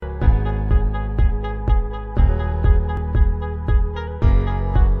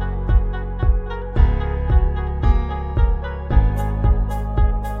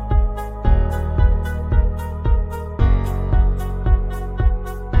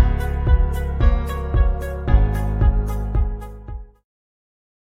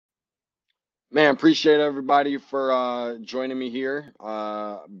Man, appreciate everybody for joining me here.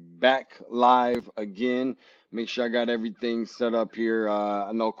 Back live again. Make sure I got everything set up here.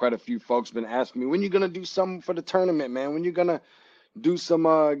 I know quite a few folks been asking me when you gonna do something for the tournament, man. When you gonna do some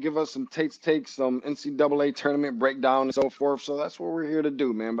give us some takes, some NCAA tournament breakdown and so forth. So that's what we're here to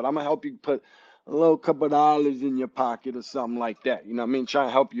do, man. But I'm gonna help you put a little couple of dollars in your pocket or something like that. You know what I mean? Trying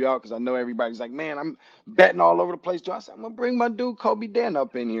to help you out because I know everybody's like, man, I'm betting all over the place. So I said, I'm gonna bring my dude Kobe Dan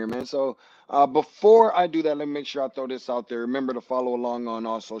up in here, man. So before I do that, let me make sure I throw this out there. Remember to follow along on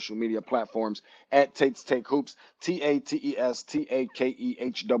all social media platforms at Tates Take Hoops,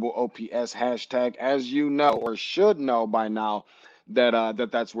 TATESTAKEHOOPS hashtag. As you know or should know by now,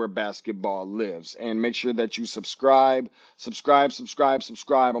 that's where basketball lives. And make sure that you subscribe.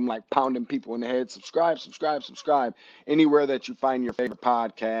 I'm like pounding people in the head. Subscribe. Anywhere that you find your favorite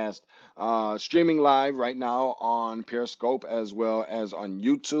podcast. Streaming live right now on Periscope as well as on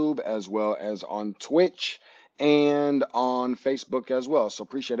YouTube as well as on Twitch and on Facebook as well. So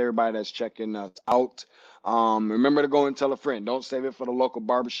appreciate everybody that's checking us out. Remember to go and tell a friend. Don't save it for the local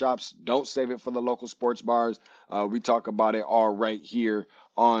barbershops. Don't save it for the local sports bars. We talk about it all right here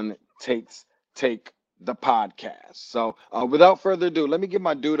on Tate's Take the podcast. So without further ado, let me get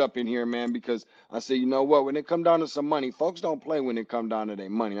my dude up in here, man, because I say, you know what, when it come down to some money, folks don't play when it come down to their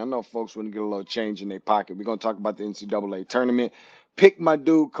money. I know folks want to get a little change in their pocket. We're going to talk about the NCAA tournament. Pick my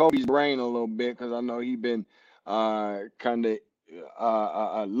dude Kobe's brain a little bit because I know he been kind of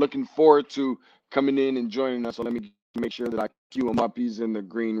looking forward to coming in and joining us. So let me make sure that I cue him up. He's in the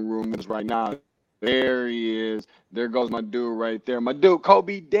green room right now. There he is. There goes my dude right there. My dude,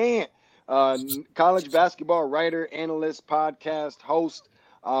 Kobe Dant, college basketball writer, analyst, podcast host.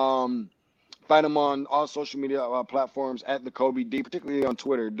 Um, Find him on all social media platforms at the Kobe D, particularly on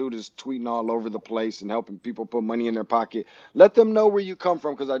Twitter. Dude is tweeting all over the place and helping people put money in their pocket. Let them know where you come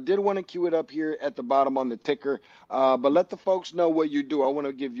from because I did want to cue it up here at the bottom on the ticker. But let the folks know what you do. I want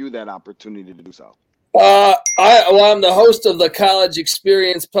to give you that opportunity to do so. I'm the host of the College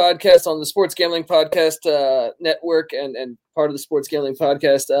Experience podcast on the Sports Gambling Podcast Network and part of the Sports Gambling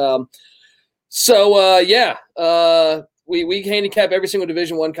Podcast. We handicap every single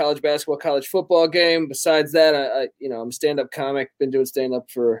Division I college basketball, college football game. Besides that, I'm a stand-up comic. Been doing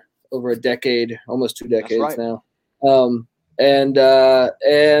stand-up for over a decade, almost 2 decades now. And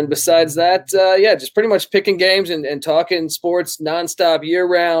besides that, just pretty much picking games and talking sports nonstop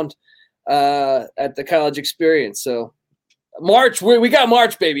year-round at the College Experience. So March, we got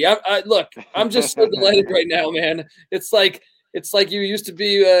March, baby. Look, I'm just so delighted right now, man. It's like you used to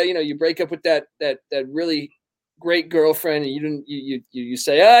be, you break up with that really great girlfriend and you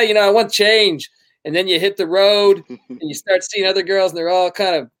say, I want change. And then you hit the road and you start seeing other girls and they're all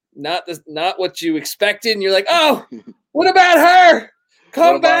kind of not what you expected. And you're like, oh, what about her?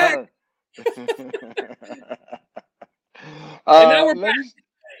 Come back. And now we're back.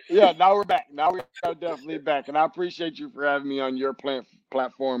 Yeah, now we're back. Now we are definitely back. And I appreciate you for having me on your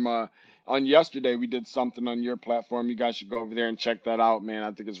platform. On yesterday, we did something on your platform. You guys should go over there and check that out, man.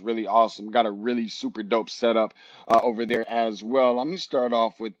 I think it's really awesome. Got a really super dope setup over there as well. Let me start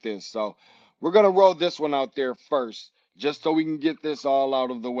off with this. So we're going to roll this one out there first, just so we can get this all out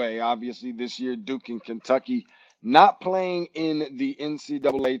of the way. Obviously, this year, Duke and Kentucky not playing in the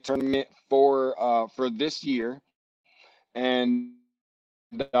NCAA tournament for this year. And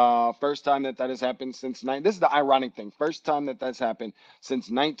first time that has happened since this is the ironic thing. First time that that's happened since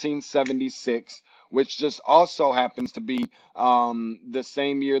 1976, which just also happens to be the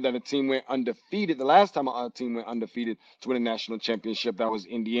same year that a team went undefeated. The last time a team went undefeated to win a national championship, that was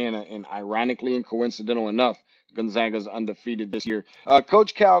Indiana. And ironically and coincidental enough, Gonzaga's undefeated this year.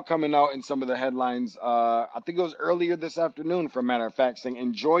 Coach Cal coming out in some of the headlines. I think it was earlier this afternoon, for a matter of fact, saying,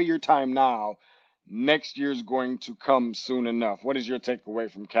 "Enjoy your time now. Next year's going to come soon enough." What is your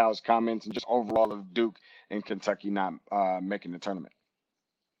takeaway from Cal's comments and just overall of Duke and Kentucky not making the tournament?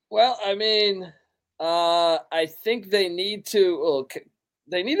 Well, I mean, I think they need to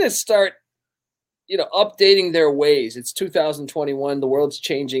start, updating their ways. It's 2021. The world's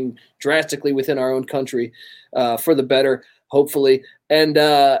changing drastically within our own country for the better, hopefully. And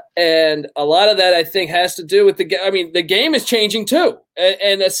a lot of that, I think, has to do with the game is changing too.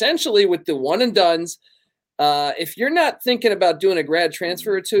 And essentially with the one and dones, if you're not thinking about doing a grad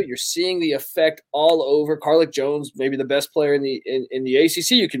transfer or two, you're seeing the effect all over. Carlick Jones, maybe the best player in the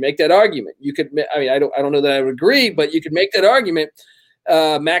ACC. You can make that argument. You could, I don't know that I would agree, but you could make that argument.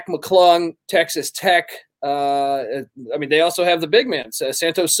 Mac McClung, Texas Tech. They also have the big man,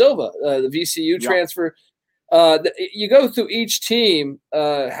 Santos Silva, the VCU transfer. You go through each team.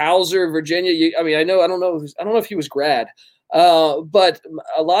 Hauser, Virginia. I don't know if he was grad. But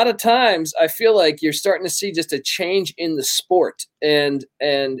a lot of times I feel like you're starting to see just a change in the sport, and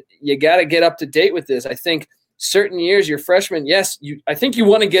you got to get up to date with this. I think certain years, your freshmen, yes, I think you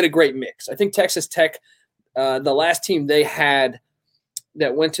want to get a great mix. I think Texas Tech, the last team they had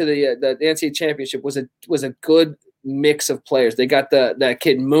that went to the NCAA championship was a good mix of players. They got that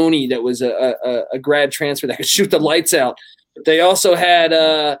kid Mooney that was a grad transfer that could shoot the lights out. But they also had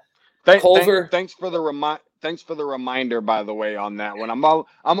Culver. Thanks for the reminder, by the way, on that one.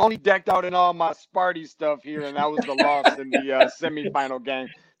 I'm only decked out in all my Sparty stuff here, and that was the loss in the semifinal game.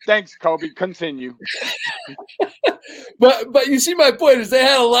 Thanks, Kobe. Continue. But you see, my point is they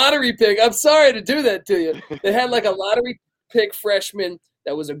had a lottery pick. I'm sorry to do that to you. They had like a lottery pick freshman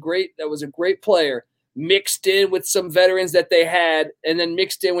that was a great player, mixed in with some veterans that they had, and then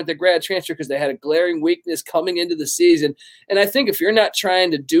mixed in with the grad transfer because they had a glaring weakness coming into the season. And I think if you're not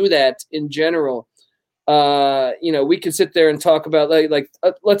trying to do that in general, we can sit there and talk about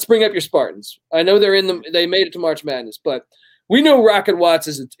let's bring up your Spartans. I know they made it to March Madness, but we know Rocket Watts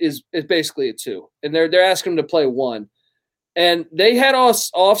is basically a 2, and they're asking him to play 1. And they had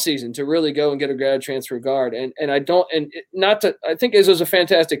off season to really go and get a grad transfer guard. I think Izzo's a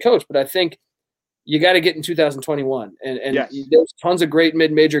fantastic coach, but I think you got to get in 2021. And yes. There's tons of great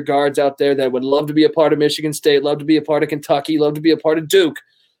mid-major guards out there that would love to be a part of Michigan State, love to be a part of Kentucky, love to be a part of Duke.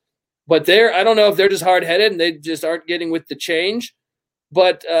 But I don't know if they're just hard-headed and they just aren't getting with the change.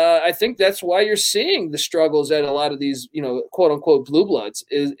 But I think that's why you're seeing the struggles at a lot of these, quote-unquote blue bloods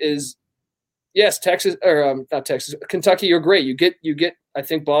is yes, Texas or not Texas, Kentucky, you're great. You get. I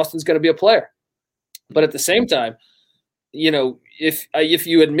think Boston's going to be a player, but at the same time, if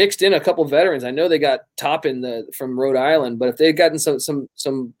you had mixed in a couple veterans, I know they got Toppin from Rhode Island, but if they had gotten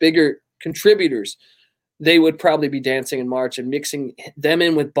some bigger contributors, they would probably be dancing in March and mixing them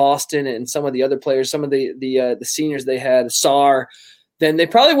in with Boston and some of the other players, some of the seniors they had, Sarr. Then they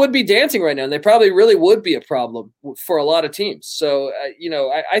probably would be dancing right now, and they probably really would be a problem for a lot of teams. So,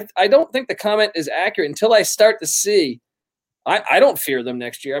 I don't think the comment is accurate until I start to see. I don't fear them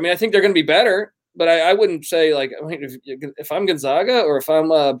next year. I mean, I think they're going to be better, but I wouldn't say if I'm Gonzaga or if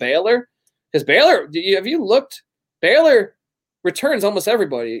I'm Baylor, because Baylor, have you looked? Baylor returns almost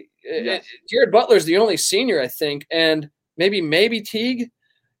everybody. Yes. Jared Butler's the only senior, I think, and maybe Teague,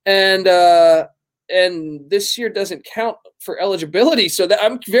 and this year doesn't count for eligibility. So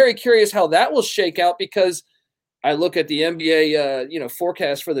I'm very curious how that will shake out because I look at the NBA,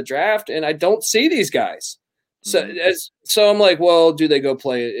 forecast for the draft, and I don't see these guys. So I'm like, well, do they go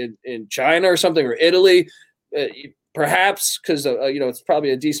play in China or something or Italy? Perhaps because it's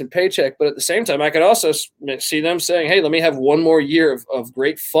probably a decent paycheck. But at the same time, I could also see them saying, hey, let me have one more year of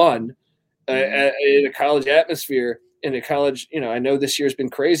great fun in a college atmosphere. In a college, I know this year's been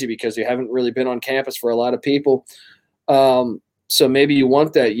crazy because you haven't really been on campus for a lot of people. So maybe you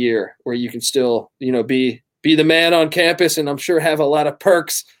want that year where you can still, be the man on campus, and I'm sure have a lot of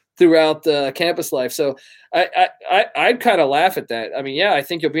perks throughout the campus life. So I'd kind of laugh at that. I mean, yeah, I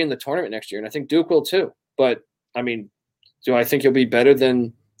think you'll be in the tournament next year, and I think Duke will too. But I mean, do I think you'll be better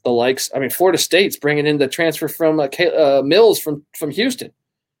than the likes? I mean, Florida State's bringing in the transfer from Mills from Houston.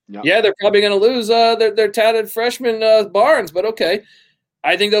 Yep. Yeah, they're probably going to lose their touted freshman Barnes, but okay.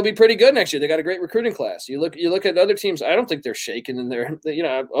 I think they'll be pretty good next year. They got a great recruiting class. You look at other teams. I don't think they're shaking in there.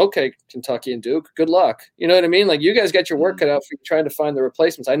 Okay, Kentucky and Duke. Good luck. You know what I mean? Like you guys got your work cut out for trying to find the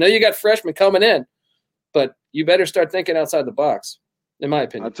replacements. I know you got freshmen coming in, but you better start thinking outside the box, in my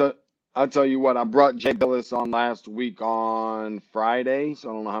opinion. I'll tell you what. I brought Jay Billis on last week on Friday, so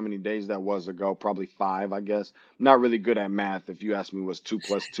I don't know how many days that was ago. Probably 5, I guess. I'm not really good at math. If you ask me what's 2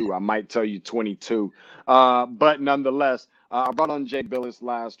 + 2, I might tell you 22. But nonetheless, I brought on Jay Billis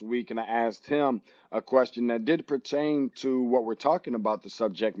last week, and I asked him a question that did pertain to what we're talking about, the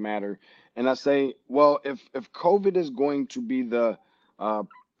subject matter. And I say, well, if COVID is going to be the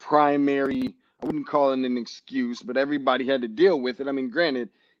primary, I wouldn't call it an excuse, but everybody had to deal with it. I mean, granted,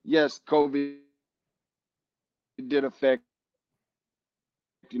 yes, COVID did affect,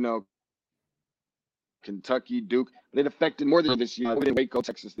 Kentucky, Duke. It affected more than this year. COVID in Waco,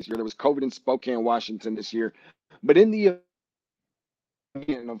 Texas this year. There was COVID in Spokane, Washington this year. But in the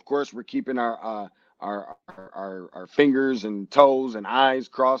event, of course, we're keeping our fingers and toes and eyes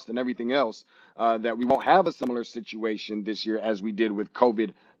crossed and everything else that we won't have a similar situation this year as we did with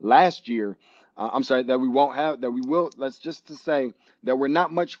COVID last year. I'm sorry, that we won't have, that we will, let's just to say that we're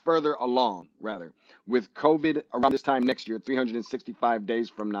not much further along, rather, with COVID around this time next year, 365 days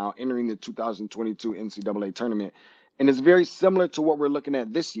from now, entering the 2022 NCAA tournament. And it's very similar to what we're looking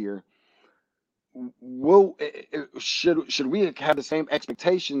at this year. should we have the same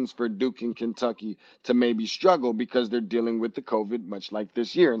expectations for Duke and Kentucky to maybe struggle because they're dealing with the COVID much like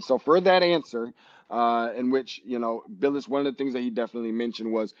this year? And so for that answer, in which Billis, one of the things that he definitely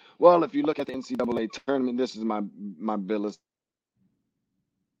mentioned was, well, if you look at the NCAA tournament, this is my Billis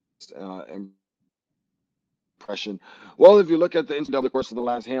impression. Well, if you look at the NCAA course of the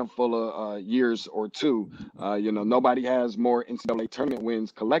last handful of years or two, nobody has more NCAA tournament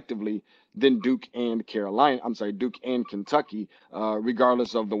wins collectively than Duke and Duke and Kentucky,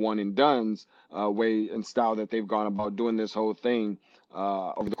 regardless of the one and dones way and style that they've gone about doing this whole thing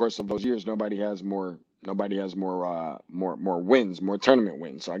over the course of those years. Nobody has more wins, more tournament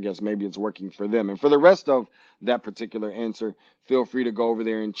wins. So I guess maybe it's working for them. And for the rest of that particular answer, feel free to go over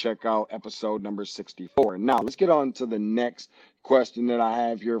there and check out episode number 64. Now, let's get on to the next question that I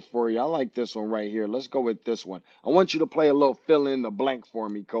have here for you. I like this one right here. Let's go with this one. I want you to play a little fill in the blank for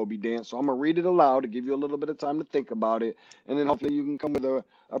me, Kobe Dan. So I'm going to read it aloud to give you a little bit of time to think about it. And then hopefully you can come with a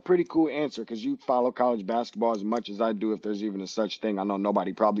pretty cool answer, because you follow college basketball as much as I do, if there's even a such thing. I know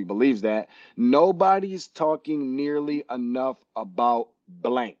nobody probably believes that. Nobody's talking nearly enough about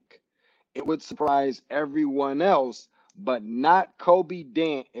blank. It would surprise everyone else, but not Kobe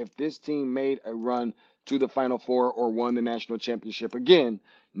Dant, if this team made a run to the Final Four or won the national championship again.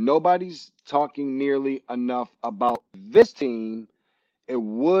 Nobody's talking nearly enough about this team. It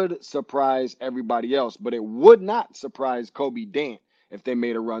would surprise everybody else, but it would not surprise Kobe Dant if they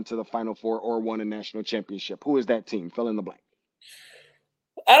made a run to the Final Four or won a national championship. Who is that team? Fill in the blank.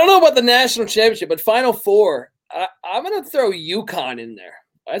 I don't know about the national championship, but Final Four, I'm going to throw UConn in there.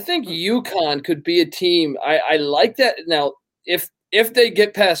 I think UConn could be a team. I like that. Now, if they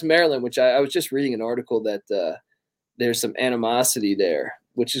get past Maryland, which I was just reading an article that there's some animosity there,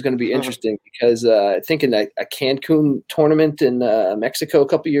 which is going to be interesting because I think in a Cancun tournament in Mexico a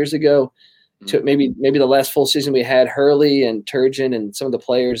couple years ago, to maybe the last full season we had, Hurley and Turgeon and some of the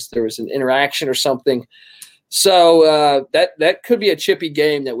players, there was an interaction or something. So that could be a chippy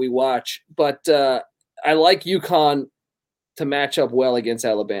game that we watch. But I like UConn to match up well against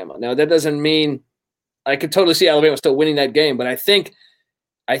Alabama. Now, that doesn't mean I could totally see Alabama still winning that game, but I think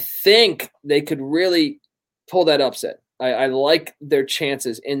they could really pull that upset. I like their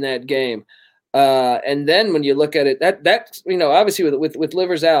chances in that game. And then when you look at it, that obviously with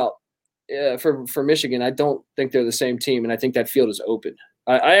Livers out for Michigan, I don't think they're the same team, and I think that field is open.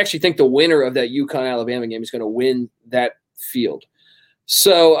 I actually think the winner of that UConn-Alabama game is going to win that field.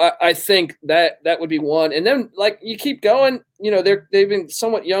 So I think that would be one. And then, like, you keep going, they've been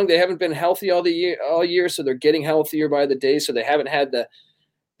somewhat young. They haven't been healthy all year, so they're getting healthier by the day. So they haven't had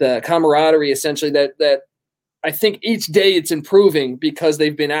the camaraderie, essentially, that I think each day it's improving because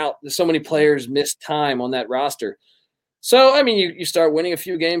they've been out. So many players missed time on that roster. So, I mean, you start winning a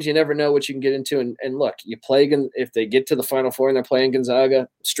few games, you never know what you can get into. And look, you play – if they get to the Final Four and they're playing Gonzaga,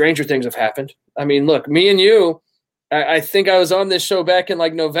 stranger things have happened. I mean, look, me and you – I think I was on this show back in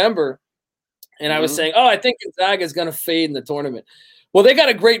like November, and I was saying, I think Gonzaga is going to fade in the tournament. Well, they got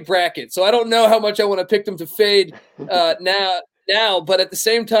a great bracket, so I don't know how much I want to pick them to fade now. But at the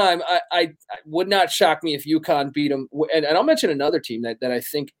same time, I would not shock me if UConn beat them. And I'll mention another team that I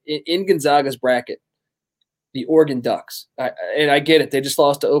think in Gonzaga's bracket, the Oregon Ducks. And I get it; they just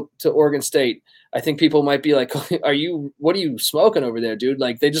lost to Oregon State. I think people might be like, what are you smoking over there, dude?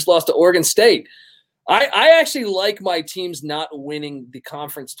 Like, they just lost to Oregon State. I actually like my teams not winning the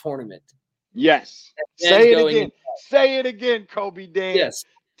conference tournament. Yes. Say it again. Say it again, Kobe Dan. Yes.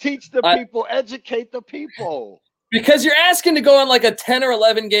 Teach the people, educate the people. Because you're asking to go on like a 10 or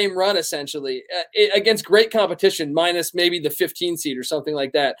 11 game run, essentially, against great competition, minus maybe the 15 seed or something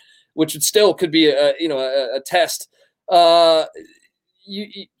like that, which still could be a test. So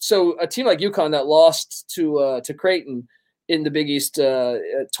a team like UConn that lost to Creighton in the Big East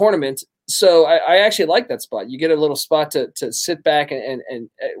tournament. So I actually like that spot. You get a little spot to sit back and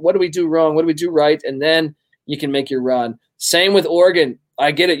what do we do wrong? What do we do right? And then you can make your run. Same with Oregon.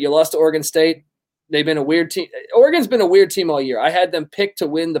 I get it. You lost to Oregon State. They've been a weird team. Oregon's been a weird team all year. I had them picked to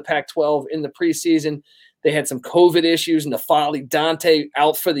win the Pac-12 in the preseason. They had some COVID issues, and N'Faly Dante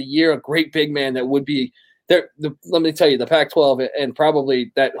out for the year, a great big man that would be there. Let me tell you, the Pac-12 and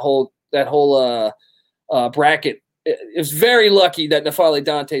probably that whole bracket. It's very lucky that N'Faly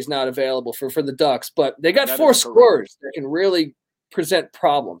Dante is not available for the Ducks, but they got four scorers that can really present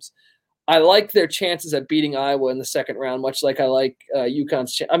problems. I like their chances at beating Iowa in the second round, much like I like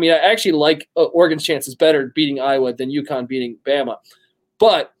UConn's. I actually like Oregon's chances better beating Iowa than UConn beating Bama.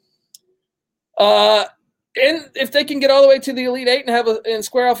 But and if they can get all the way to the Elite Eight and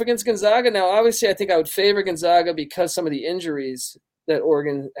square off against Gonzaga, now obviously I think I would favor Gonzaga because some of the injuries that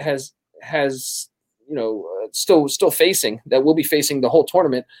Oregon has has, still facing, that will be facing the whole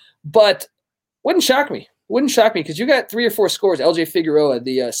tournament. But wouldn't shock me. Wouldn't shock me because you got 3 or 4 scores. LJ Figueroa,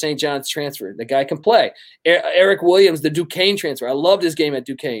 the St. John's transfer, the guy can play. Eric Williams, the Duquesne transfer. I loved his game at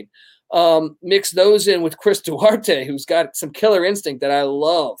Duquesne. Mix those in with Chris Duarte, who's got some killer instinct that I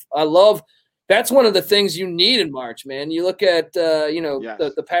love. That's one of the things you need in March, man. You look at Yes.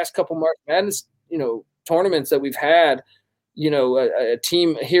 the past couple March Madness tournaments that we've had. A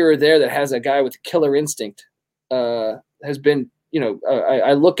team here or there that has a guy with killer instinct has been.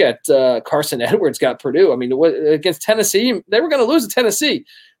 I look at Carson Edwards got Purdue. I mean, against Tennessee, they were going to lose to Tennessee.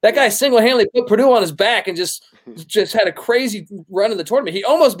 That guy single-handedly put Purdue on his back and just had a crazy run in the tournament. He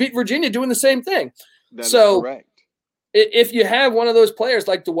almost beat Virginia doing the same thing. That is correct. If you have one of those players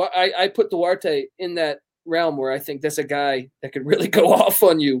like Duarte, I put Duarte in that realm where I think that's a guy that could really go off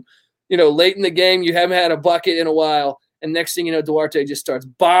on you. Late in the game, you haven't had a bucket in a while, and next thing you know, Duarte just starts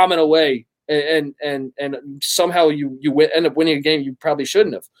bombing away. And somehow you end up winning a game you probably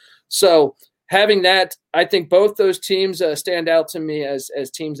shouldn't have. So having that, I think both those teams stand out to me as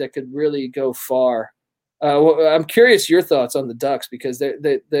teams that could really go far. I'm curious your thoughts on the Ducks because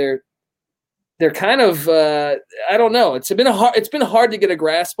they're kind of I don't know. It's been hard to get a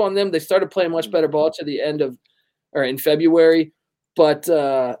grasp on them. They started playing much better ball to the end of or in February, but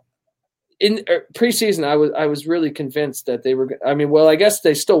in preseason, I was really convinced that they were. I mean, well, I guess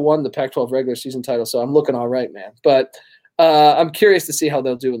they still won the Pac-12 regular season title, so I'm looking all right, man. But I'm curious to see how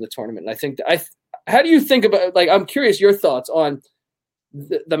they'll do in the tournament. And I think how do you think about? Like, I'm curious your thoughts on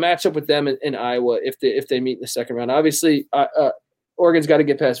the matchup with them in Iowa if they meet in the second round. Obviously, Oregon's got to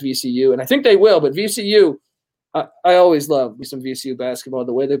get past VCU, and I think they will. But VCU, I always love some VCU basketball.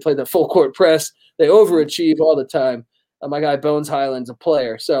 The way they play the full court press, they overachieve all the time. My guy Bones Highland's a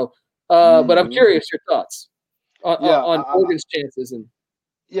player, so. But I'm curious your thoughts on Oregon's chances.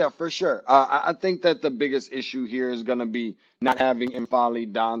 Yeah, for sure. I think that the biggest issue here is going to be not having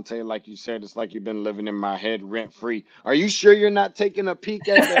N'Faly Dante. Like you said, it's like you've been living in my head rent free. Are you sure you're not taking a peek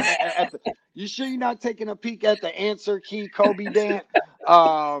at the you sure you're not taking a peek at the answer key, Kobe Dant?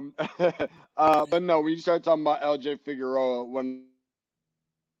 But no, when you start talking about LJ Figueroa, one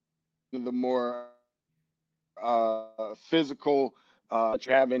of the more physical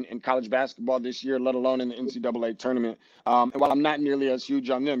you have in college basketball this year, let alone in the NCAA tournament. And while I'm not nearly as huge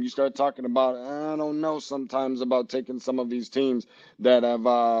on them, you start talking about, I don't know, sometimes about taking some of these teams that have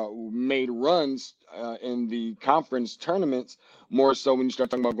made runs in the conference tournaments, more so when you start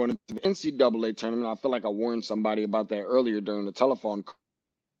talking about going into the NCAA tournament. I feel like I warned somebody about that earlier during the telephone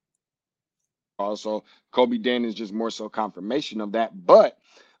call. So Kobe Dant is just more so confirmation of that. But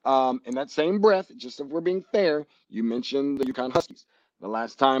in that same breath, just if we're being fair, you mentioned the UConn Huskies. The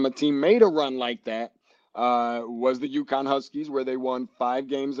last time a team made a run like that was the UConn Huskies, where they won 5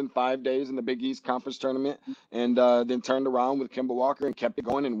 games in 5 days in the Big East Conference Tournament, and then turned around with Kemba Walker and kept it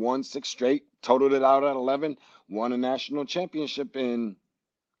going and won 6 straight, totaled it out at 11, won a national championship in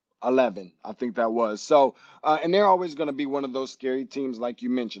 11, I think that was. So, and they're always going to be one of those scary teams, like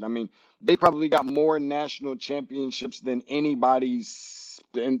you mentioned. I mean, they probably got more national championships than anybody's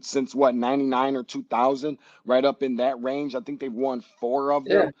since what, 99 or 2000, right up in that range. I think they've won 4 of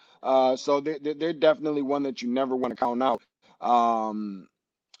them. So they're definitely one that you never want to count out.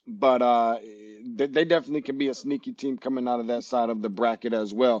 But they definitely can be a sneaky team coming out of that side of the bracket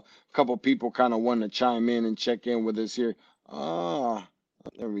as well. A couple people kind of want to chime in and check in with us here.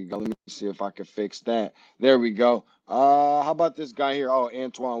 There we go. Let me see if I can fix that. There we go. How about this guy here? Oh,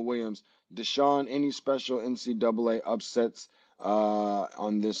 Antoine Williams. Deshaun, any special NCAA upsets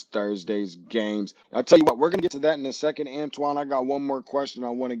on this Thursday's games? I'll tell you what, we're going to get to that in a second. Antoine, I got one more question I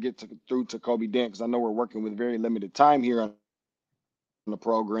want to get through to Kobe Dant because I know we're working with very limited time here on the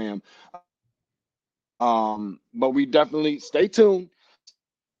program. But we definitely stay tuned.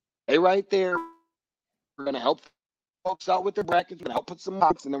 Stay right there. We're going to help folks out with their brackets. We're going to help put some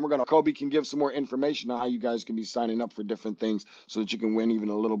box, and then Kobe can give some more information on how you guys can be signing up for different things so that you can win even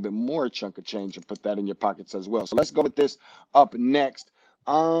a little bit more chunk of change and put that in your pockets as well. So let's go with this up next.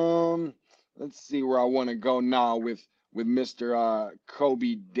 Let's see where I want to go now with Mr.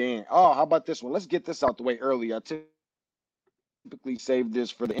 Kobe Dant. Oh, how about this one? Let's get this out the way early. I typically save this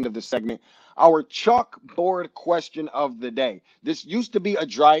for the end of the segment. Our chalkboard question of the day. This used to be a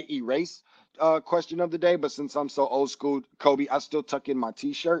dry erase question of the day, but since I'm so old school, Kobe, I still tuck in my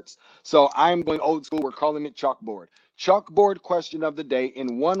t-shirts. So I'm going old school. We're calling it chalkboard. Chalkboard question of the day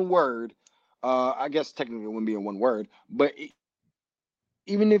in one word. I guess technically it wouldn't be in one word, but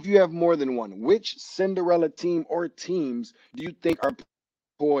even if you have more than one, which Cinderella team or teams do you think are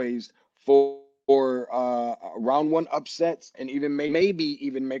poised for round one upsets and even maybe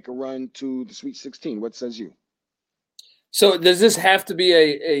even make a run to the Sweet 16. What says you? So does this have to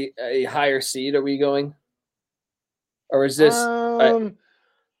be a higher seed? Are we going, or is this?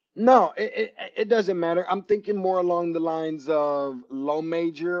 No, it doesn't matter. I'm thinking more along the lines of low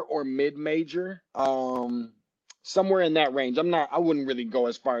major or mid major. Somewhere in that range. I wouldn't really go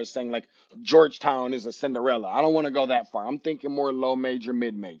as far as saying like Georgetown is a Cinderella. I don't want to go that far. I'm thinking more low major,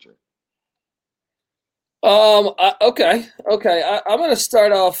 mid major. Okay. I'm going to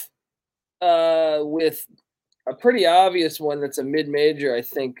start off with a pretty obvious one that's a mid major. I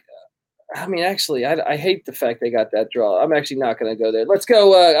think. I mean, actually, I hate the fact they got that draw. I'm actually not going to go there. Let's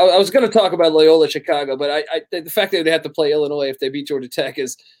go. I was going to talk about Loyola Chicago, but the fact that they'd have to play Illinois if they beat Georgia Tech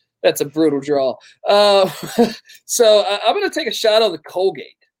that's a brutal draw. So I'm going to take a shot on the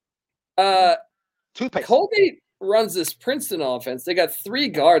Colgate. Colgate runs this Princeton offense. They got three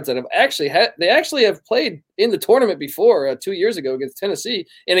guards that have actually have played in the tournament before 2 years ago against Tennessee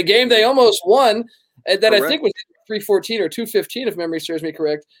in a game they almost won. That correct. I think was 314 or 215 if memory serves me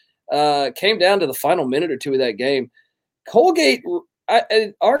correct. Came down to the final minute or two of that game. Colgate,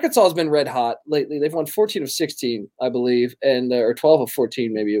 Arkansas has been red hot lately. They've won 14 of 16, I believe, and or 12 of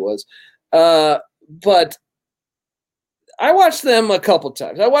 14, maybe it was. But I watched them a couple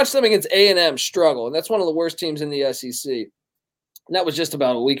times. I watched them against A&M struggle, and that's one of the worst teams in the SEC. And that was just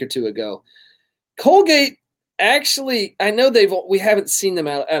about a week or two ago. Colgate, actually, I know we haven't seen them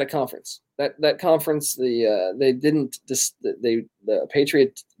out of conference. That conference, the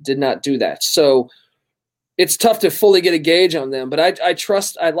Patriots did not do that. So it's tough to fully get a gauge on them. But I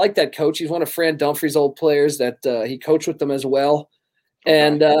like that coach. He's one of Fran Dunphy's old players that he coached with them as well.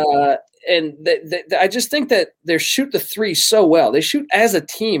 And I just think that they shoot the three so well. They shoot as a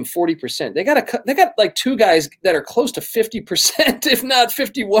team 40%. They got like two guys that are close to 50%, if not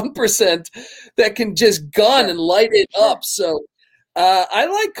 51%, that can just gun and light it up. So I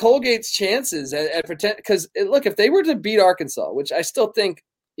like Colgate's chances at pretend because look, if they were to beat Arkansas, which I still think,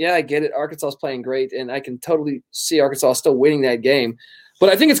 yeah, I get it. Arkansas is playing great, and I can totally see Arkansas still winning that game. But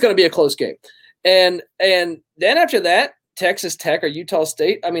I think it's going to be a close game. And then after that, Texas Tech or Utah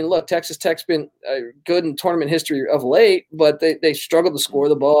State. I mean, look, Texas Tech's been good in tournament history of late, but they struggled to score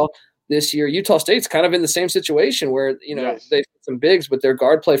the ball this year. Utah State's kind of in the same situation where, yes, they've got some bigs, but their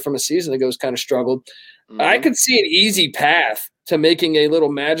guard play from a season ago has kind of struggled. Mm-hmm. I could see an easy path to making a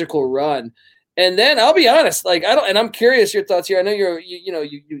little magical run. And then I'll be honest, and I'm curious your thoughts here. I know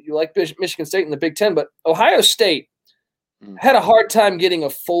you like Michigan State in the Big Ten, but Ohio State had a hard time getting a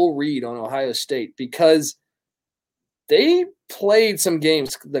full read on Ohio State because they played some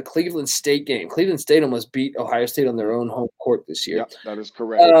games. The Cleveland State game, Cleveland State almost beat Ohio State on their own home court this year. Yep, that is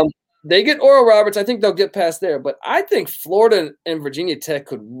correct. They get Oral Roberts. I think they'll get past there, but I think Florida and Virginia Tech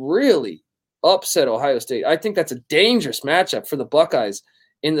could really upset Ohio State. I think that's a dangerous matchup for the Buckeyes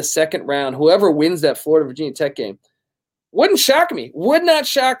in the second round. Whoever wins that Florida-Virginia Tech game would not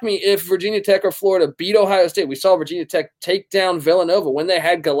shock me if Virginia Tech or Florida beat Ohio State. We saw Virginia Tech take down Villanova when they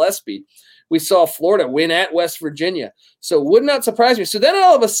had Gillespie. We saw Florida win at West Virginia. So would not surprise me. So then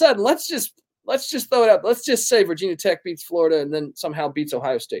all of a sudden, let's just throw it up. Let's just say Virginia Tech beats Florida and then somehow beats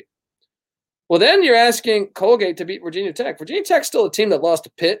Ohio State. Well, then you're asking Colgate to beat Virginia Tech. Virginia Tech's still a team that lost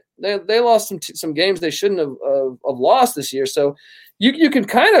to Pitt. They lost some games they shouldn't have lost this year. So you can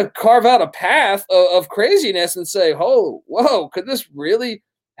kind of carve out a path of craziness and say, oh, whoa, could this really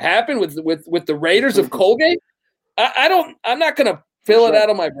happen with the Raiders of Colgate? I'm not going to fill it out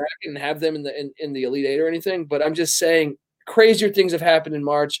of my bracket and have them in the Elite Eight or anything, but I'm just saying crazier things have happened in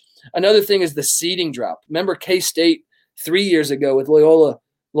March. Another thing is the seeding drop. Remember K-State 3 years ago with Loyola.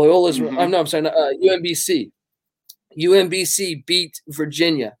 UMBC. UMBC beat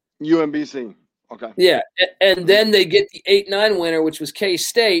Virginia. UMBC. Okay. Yeah. And then they get the 8-9 winner, which was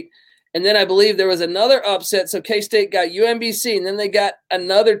K-State. And then I believe there was another upset. So K-State got UMBC, and then they got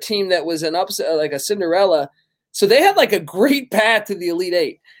another team that was an upset, like a Cinderella. So they had like a great path to the Elite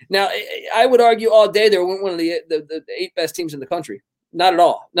Eight. Now, I would argue all day they weren't one of the 8 best teams in the country. Not at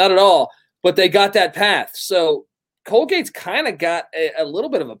all. Not at all. But they got that path. So Colgate's kind of got a little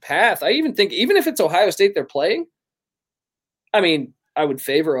bit of a path. I even think, even if it's Ohio State they're playing, I mean, I would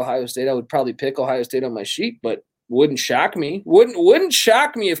favor Ohio State. I would probably pick Ohio State on my sheet, but wouldn't shock me. Wouldn't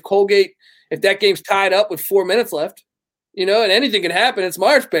shock me if Colgate, if that game's tied up with 4 minutes left, and anything can happen. It's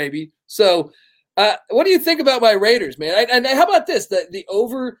March, baby. So what do you think about my Raiders, man? And how about this? The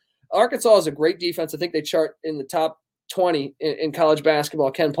over Arkansas is a great defense. I think they chart in the top 20 in college basketball,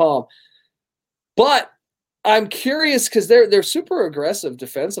 Ken Palm. But I'm curious because they're super aggressive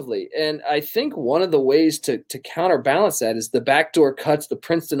defensively, and I think one of the ways to counterbalance that is the backdoor cuts, the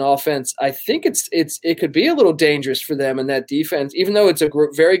Princeton offense. I think it could be a little dangerous for them in that defense, even though it's a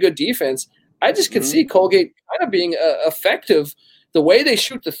very good defense. I just could see Colgate kind of being effective. The way they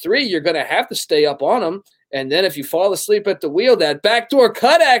shoot the three, you're going to have to stay up on them. And then if you fall asleep at the wheel, that backdoor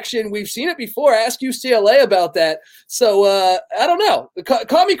cut action, we've seen it before. Ask UCLA about that. So I don't know.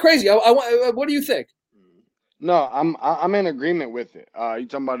 Call me crazy. What do you think? No, I'm in agreement with it. You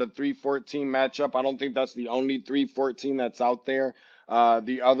talking about a 3-14 matchup? I don't think that's the only 3-14 that's out there.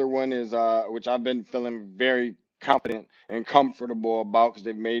 The other one is which I've been feeling very confident and comfortable about because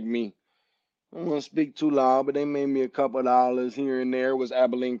they've made me. I don't want to speak too loud, but they made me a couple of dollars here and there. Was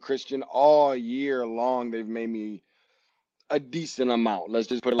Abilene Christian all year long? They've made me a decent amount. Let's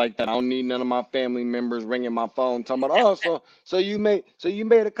just put it like that. I don't need none of my family members ringing my phone talking about, oh, so you made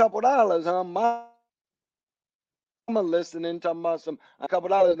a couple dollars, huh? I'm listening, talking about a couple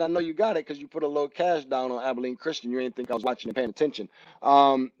dollars, and I know you got it because you put a little cash down on Abilene Christian. You ain't think I was watching and paying attention.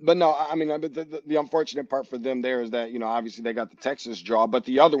 But no, I mean, the unfortunate part for them there is that obviously they got the Texas draw, but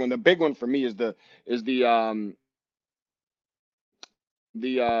the other one, the big one for me is the 13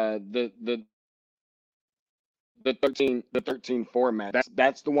 format.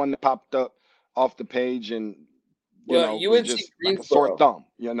 That's the one that popped up off the page and was UNC just like a sore thumb.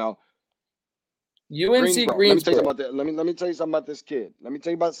 UNC Greensboro. Let me tell you about that. Let me tell you something about this kid. Let me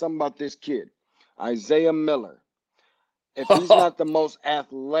tell you something about this kid, Isaiah Miller. If he's not the most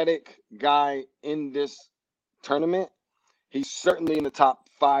athletic guy in this tournament, he's certainly in the top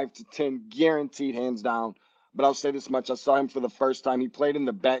 5 to 10, guaranteed, hands down. But I'll say this much: I saw him for the first time. He played in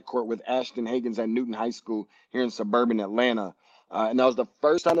the backcourt with Ashton Higgins at Newton High School here in suburban Atlanta, and that was the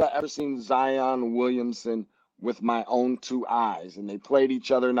first time that I ever seen Zion Williamson with my own 2 eyes. And they played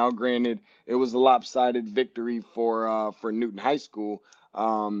each other. Now, granted, it was a lopsided victory for Newton High School,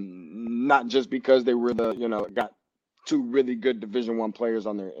 not just because they were got 2 really good Division I players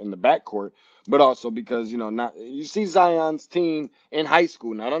in the backcourt, but also because not you see Zion's team in high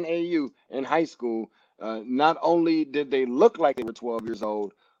school, not on AU, in high school. Not only did they look like they were 12 years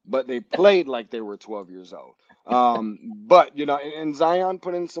old, but they played like they were 12 years old. But and Zion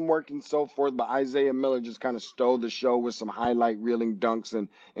put in some work and so forth, but Isaiah Miller just kind of stole the show with some highlight reeling dunks and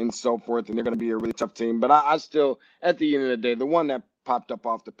so forth, and they're going to be a really tough team. But I still, at the end of the day, the one that popped up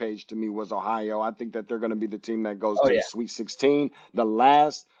off the page to me was Ohio. I think that they're going to be the team that goes to the Sweet 16, the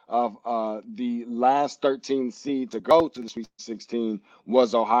last of the last 13 seed to go to the Sweet 16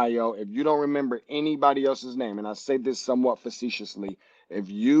 was Ohio. If you don't remember anybody else's name, and I say this somewhat facetiously, if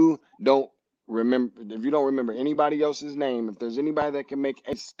you don't remember anybody else's name, if there's anybody that can make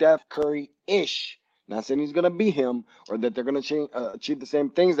a Steph Curry-ish, not saying he's going to be him or that they're going to achieve the same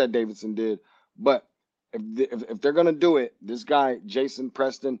things that Davidson did, but if they're going to do it, this guy, Jason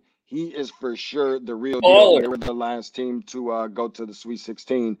Preston, he is for sure the real deal. They were the last team to go to the Sweet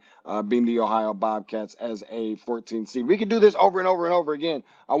 16, being the Ohio Bobcats as a 14 seed. We could do this over and over and over again.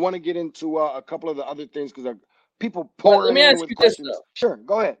 I want to get into a couple of the other things because people pouring in with questions. Sure,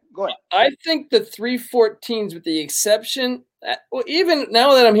 go ahead. I think the 3-14s, with the exception, well, even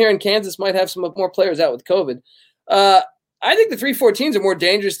now that I'm here in Kansas, might have some more players out with COVID. I think the 3-14s are more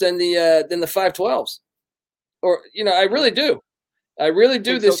dangerous than the 5-12s. Or I really do. I really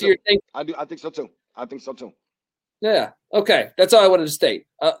do this year. I do. I think so too. Yeah. Okay. That's all I wanted to state.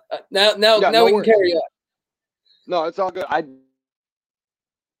 Now we can carry on. No, it's all good. I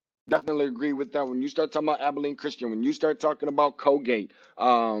definitely agree with that. When you start talking about Abilene Christian, when you start talking about Colgate,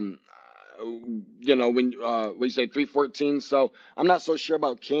 when we say 3-14, so I'm not so sure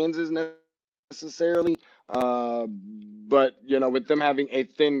about Kansas necessarily, but with them having a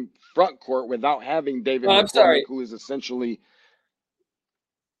thin front court without having David McCormick, who is essentially.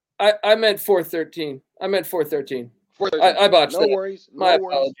 I meant 4-13. I meant 4-13. I botched that. No worries. My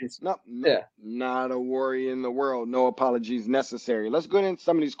apologies. Not a worry in the world. No apologies necessary. Let's go into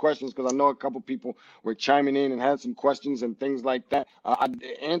some of these questions because I know a couple people were chiming in and had some questions and things like that.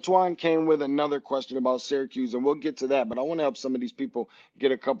 Antoine came with another question about Syracuse, and we'll get to that. But I want to help some of these people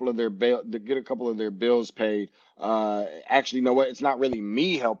get a couple of their bills paid. Actually, you know what? It's not really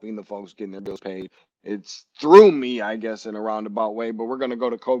me helping the folks getting their bills paid. It's through me, I guess, in a roundabout way, but we're gonna go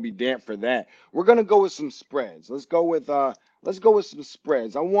to Kobe Dant for that. We're gonna go with some spreads. Let's go with some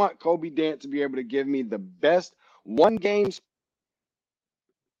spreads. I want Kobe Dant to be able to give me the best one-game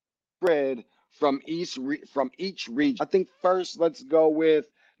spread from each region. I think first, let's go with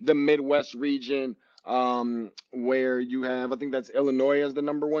the Midwest region, where you have, I think that's Illinois as the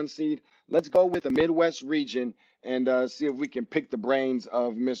number 1 seed. Let's go with the Midwest region and see if we can pick the brains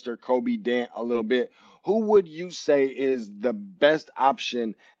of Mr. Kobe Dant a little bit. who would you say is the best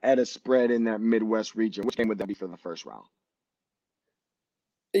option at a spread in that Midwest region? Which game would that be for the first round?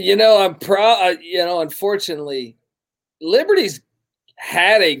 Unfortunately, Liberty's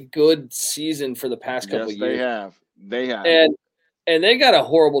had a good season for the past couple Yes, years. They have. And they got a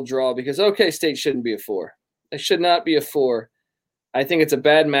horrible draw because OK State shouldn't be a 4. They should not be a 4. I think it's a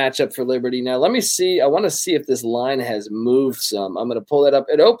bad matchup for Liberty. Now, let me see. I want to see if this line has moved some. I'm going to pull that up.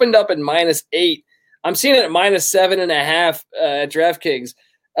 It opened up at -8. I'm seeing it at -7.5 at DraftKings.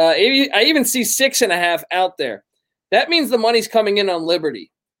 I even see 6.5 out there. That means the money's coming in on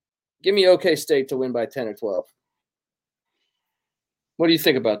Liberty. Give me OK State to win by 10 or 12. What do you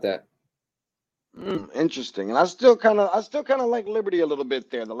think about that? Interesting. And I still kind of like Liberty a little bit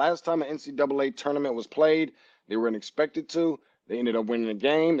there. The last time an NCAA tournament was played, they weren't expected to. They ended up winning the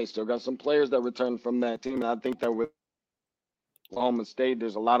game. They still got some players that returned from that team. And I think that with Oklahoma State,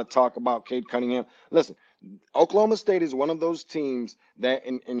 there's a lot of talk about Cade Cunningham. Listen, Oklahoma State is one of those teams that,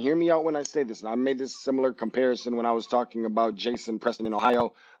 and hear me out when I say this, and I made this similar comparison when I was talking about Jason Preston in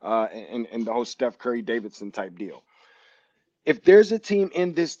Ohio and the whole Steph Curry Davidson type deal. If there's a team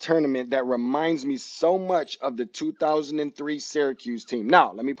in this tournament that reminds me so much of the 2003 Syracuse team.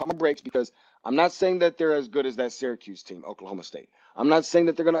 Now, let me pump my brakes because I'm not saying that they're as good as that Syracuse team, Oklahoma State. I'm not saying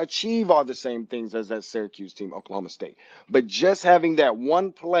that they're going to achieve all the same things as that Syracuse team, Oklahoma State. But just having that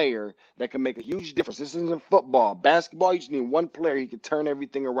one player that can make a huge difference. This isn't football. Basketball, you just need one player. He could turn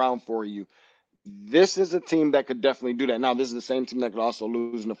everything around for you. This is a team that could definitely do that. Now, this is the same team that could also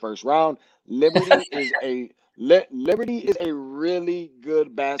lose in the first round. Liberty is a really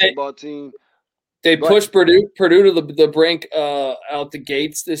good basketball team. They pushed Purdue to the brink out the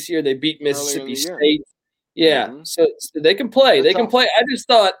gates this year. They beat Mississippi State. Yeah, mm-hmm. so they can play. They can play. I just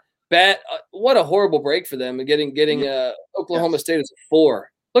thought, what a horrible break for them, and getting Oklahoma State as a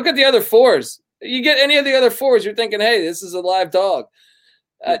 4. Look at the other 4s. You get any of the other 4s, you're thinking, hey, this is a live dog.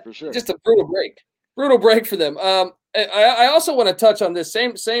 For sure. Just a brutal break for them. I also want to touch on this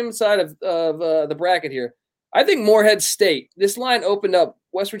same side of the bracket here. I think Morehead State. This line opened up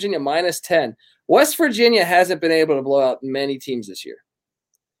West Virginia -10. West Virginia hasn't been able to blow out many teams this year.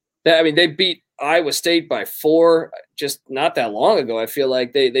 They beat Iowa State by 4 just not that long ago. I feel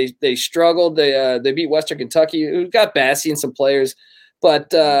like they struggled. They beat Western Kentucky, who got Bassie and some players,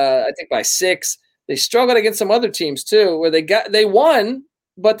 but I think by 6. They struggled against some other teams too, where they won,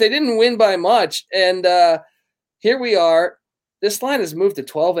 but they didn't win by much. And here we are. This line has moved to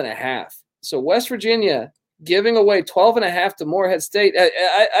 12.5. So West Virginia giving away 12.5 to Morehead State.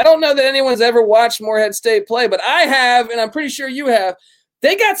 I don't know that anyone's ever watched Morehead State play, but I have, and I'm pretty sure you have.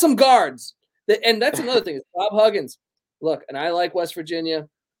 They got some guards. And that's another thing. Bob Huggins. Look, and I like West Virginia.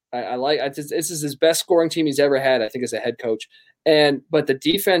 This is his best scoring team he's ever had, I think, as a head coach. But the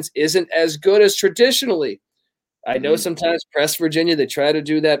defense isn't as good as traditionally. I know sometimes press Virginia, they try to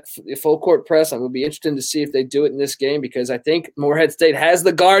do that full court press. I'm going to be interested to see if they do it in this game because I think Morehead State has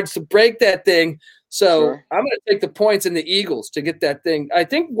the guards to break that thing. So I'm going to take the points in the Eagles to get that thing. I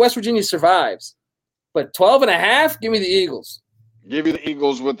think West Virginia survives, but 12.5, give me the Eagles. Give you the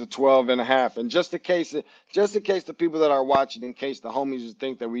Eagles with the 12.5. And just in case the people that are watching, in case the homies just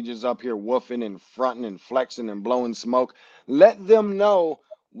think that we just up here woofing and fronting and flexing and blowing smoke, let them know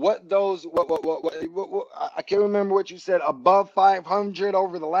what those I can't remember what you said, above 500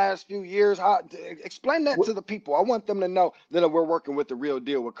 over the last few years. Explain that to the people. I want them to know that we're working with the real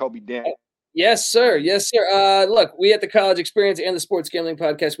deal with Kobe Daniel. Yes, sir. Yes, sir. Look, we at the College Experience and the Sports Gambling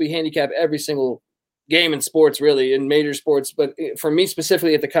Podcast, we handicap every single game in sports, really, in major sports. But for me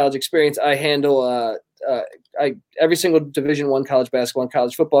specifically at the College Experience, I handle every single Division I college basketball and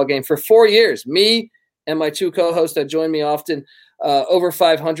college football game for 4 years. Me and my 2 co-hosts that join me often, over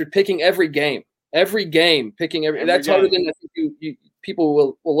 500, picking every game. Picking every that's game. Harder than I think you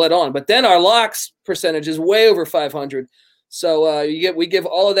people will let on. But then our locks percentage is way over 500. So we give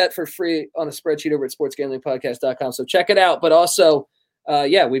all of that for free on a spreadsheet over at sportsgamblingpodcast.com. So check it out. But also,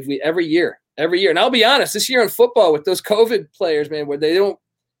 we every year. And I'll be honest, this year in football with those COVID players, man, where they don't,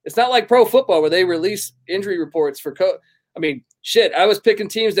 it's not like pro football where they release injury reports for I was picking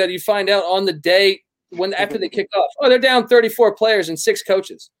teams that you find out on the day after they kick off. Oh, they're down 34 players and 6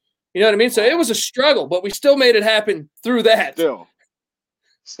 coaches. You know what I mean? So it was a struggle, but we still made it happen through that.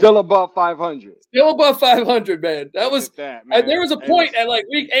 Still above 500. Still above 500, man. That was there was a point at like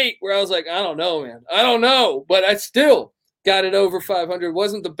week 8 where I was like, I don't know, man. I don't know. But I still got it over 500. It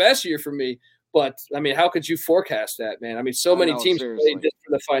wasn't the best year for me. But, how could you forecast that, man? So many teams played just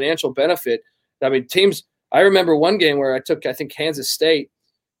for the financial benefit. Teams – I remember one game where I think, Kansas State.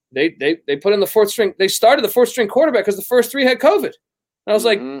 They put in the 4th string – they started the 4th string quarterback because the first 3 had COVID. I was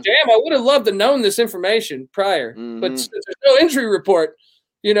like, Mm-hmm. damn, I would have loved to known this information prior, but Mm-hmm. since there's no injury report,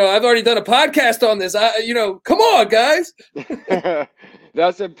 I've already done a podcast on this. Come on, guys.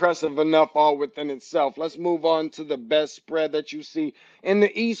 That's impressive enough all within itself. Let's move on to the best spread that you see in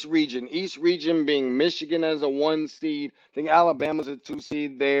the East region. East region being Michigan as a 1 seed. I think Alabama's a 2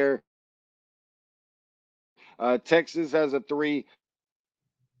 seed there. Texas has a 3.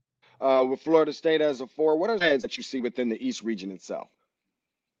 With Florida State as a 4. What are the heads that you see within the East region itself?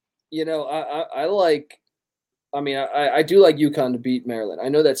 I like. I mean, I do like UConn to beat Maryland. I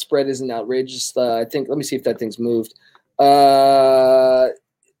know that spread isn't outrageous. I think. Let me see if that thing's moved. The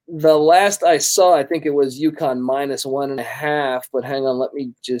last I saw, I think it was UConn -1.5. But hang on, let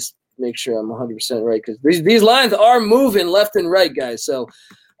me just make sure I'm 100% right because these lines are moving left and right, guys. So,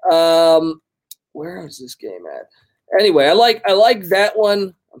 where is this game at? Anyway, I like that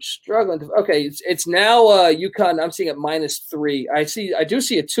one. I'm struggling to. Okay, it's now UConn. I'm seeing it -3. I do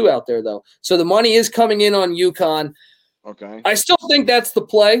see a 2 out there though. So the money is coming in on UConn. Okay. I still think that's the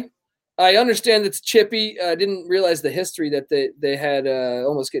play. I understand it's chippy. I didn't realize the history that they had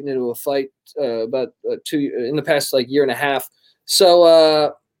almost getting into a fight about 2 in the past year and a half.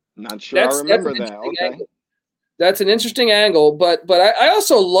 So not sure I remember that. Okay. Angle. That's an interesting angle, but I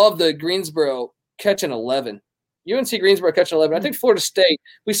also love the Greensboro catching 11. UNC Greensboro catching 11. I think Florida State,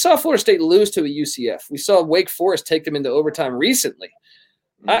 we saw Florida State lose to a UCF. We saw Wake Forest take them into overtime recently.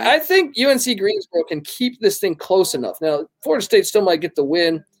 Mm-hmm. I think UNC Greensboro can keep this thing close enough. Now, Florida State still might get the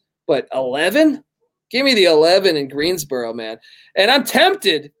win, but 11? Give me the 11 in Greensboro, man. And I'm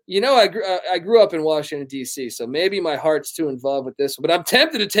tempted. I grew up in Washington, D.C., so maybe my heart's too involved with this, but I'm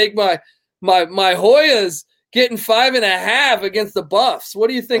tempted to take my Hoyas getting 5.5 against the Buffs. What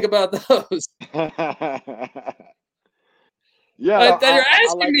do you think about those? Yeah, they're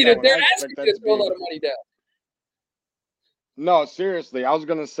asking me to throw a lot of money down. No, seriously, I was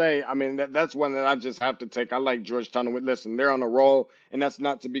gonna say. I mean, that's one that I just have to take. I like Georgetown. Listen, they're on a roll, and that's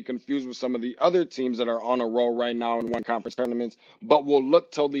not to be confused with some of the other teams that are on a roll right now in one conference tournaments, but will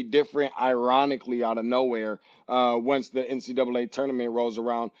look totally different, ironically, out of nowhere. Once the NCAA tournament rolls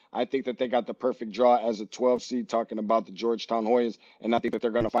around, I think that they got the perfect draw as a 12 seed. Talking about the Georgetown Hoyas, and I think that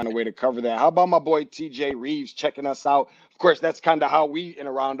they're going to find a way to cover that. How about my boy TJ Reeves checking us out? Of course, that's kind of how we, in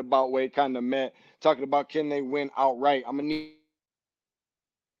a roundabout way, kind of met. Talking about can they win outright? I'm gonna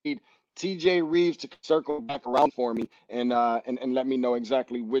need TJ Reeves to circle back around for me and let me know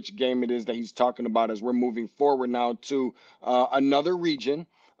exactly which game it is that he's talking about as we're moving forward now to another region.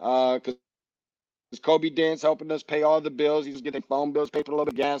 Because Kobe Dance helping us pay all the bills. He's getting phone bills, paid for a little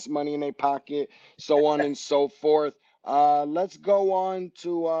bit of gas money in their pocket, so on and so forth. Let's go on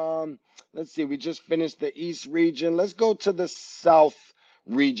to let's see. We just finished the East region. Let's go to the South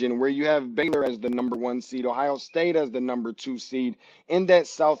region where you have Baylor as the number 1 seed, Ohio State as the number 2 seed. In that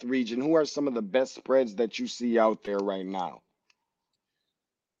South region, who are some of the best spreads that you see out there right now?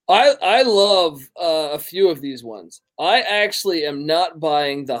 I love a few of these ones. I actually am not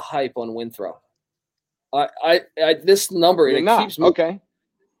buying the hype on Winthrop. I this number You're not. Keeps moving. Okay.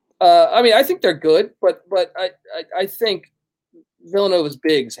 I mean, I think they're good, but I think Villanova's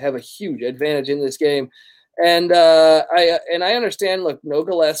bigs have a huge advantage in this game, and I understand. Look, no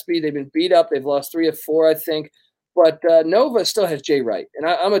Gillespie. They've been beat up. They've lost 3 of 4, I think, but Nova still has Jay Wright, and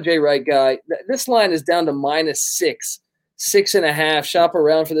I'm a Jay Wright guy. This line is down to -6, 6.5. Shop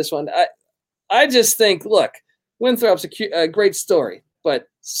around for this one. I just think, look, Winthrop's a great story, but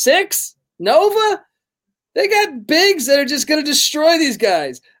 6 Nova. They got bigs that are just going to destroy these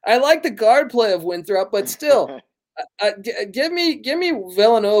guys. I like the guard play of Winthrop, but still, give me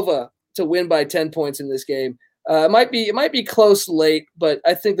Villanova to win by 10 points in this game. It might be close late, but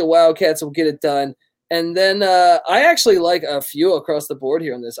I think the Wildcats will get it done. And then I actually like a few across the board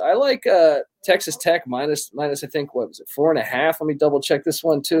here on this. I like Texas Tech minus. I think what was it 4.5? Let me double check this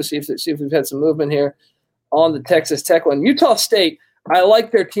one too. See if we've had some movement here on the Texas Tech one. Utah State. I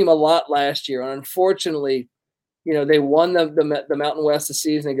liked their team a lot last year, and unfortunately, they won the Mountain West a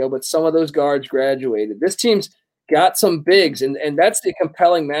season ago, but some of those guards graduated. This team's got some bigs, and that's the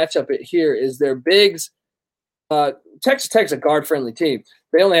compelling matchup here is their bigs. Texas Tech's a guard-friendly team.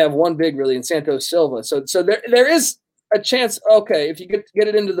 They only have one big, really, in Santos Silva. So there is a chance, okay, if you get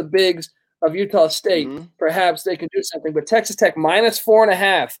it into the bigs of Utah State, perhaps they can do something. But Texas Tech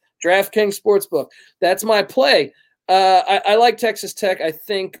 -4.5, DraftKings Sportsbook. That's my play. I like Texas Tech. I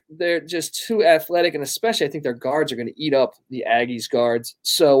think they're just too athletic, and especially I think their guards are going to eat up the Aggies guards.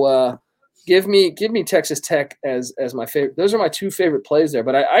 So give me Texas Tech as my favorite. Those are my 2 favorite plays there.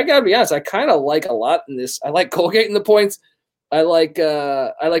 But I got to be honest, I kind of like a lot in this. I like Colgate in the points. I like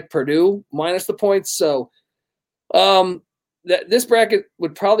Purdue minus the points. So this bracket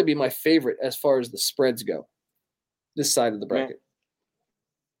would probably be my favorite as far as the spreads go. This side of the bracket.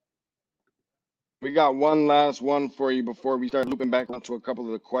 Man, we got one last one for you before we start looping back onto a couple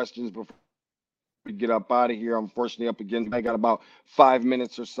of the questions before we get up out of here. Unfortunately, up again, I got about 5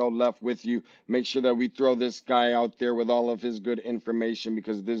 minutes or so left with you. Make sure that we throw this guy out there with all of his good information,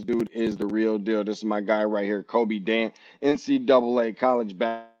 because this dude is the real deal. This is my guy right here, Kobe Dant, NCAA college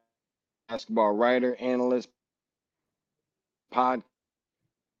basketball writer, analyst, podcast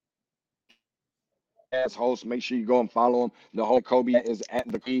host. Make sure you go and follow him. The whole Kobe is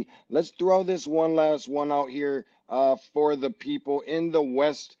at the key. Let's throw this one last one out here for the people in the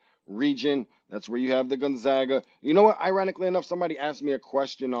West region. That's where you have the Gonzaga. You know what? Ironically enough, somebody asked me a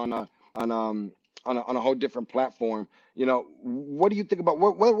question on a whole different platform. You know, what do you think about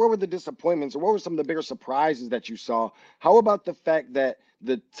what were the disappointments, or what were some of the bigger surprises that you saw? How about the fact that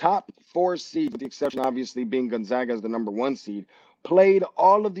the top 4 seeds, with the exception obviously being Gonzaga as the number 1 seed, played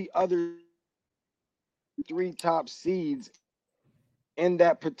all of the other 3 top seeds in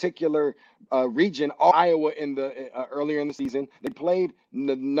that particular region? Iowa in the earlier in the season, they played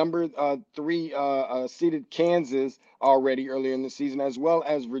the number 3 seeded Kansas already earlier in the season, as well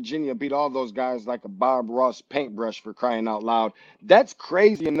as Virginia beat all those guys like a Bob Ross paintbrush, for crying out loud. That's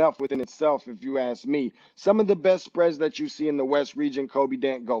crazy enough within itself, if you ask me. Some of the best spreads that you see in the West region, Kobe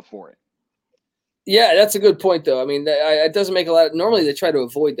Dant, go for it. Yeah, that's a good point, though. I mean, it doesn't make a lot. Normally, they try to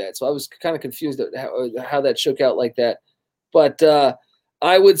avoid that, so I was kind of confused at how that shook out like that. But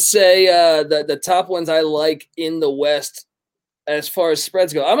I would say the top ones I like in the West, as far as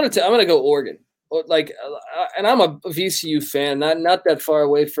spreads go, I'm gonna go Oregon. Like, and I'm a VCU fan, not that far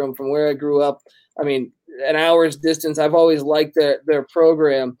away from where I grew up. I mean, an hour's distance. I've always liked their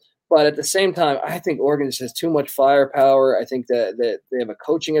program. But at the same time, I think Oregon just has too much firepower. I think that they have a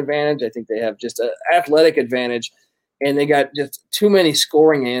coaching advantage. I think they have just an athletic advantage, and they got just too many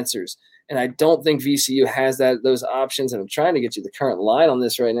scoring answers. And I don't think VCU has those options. And I'm trying to get you the current line on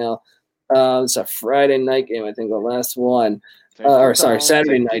this right now. It's a Friday night game, I think, the last one.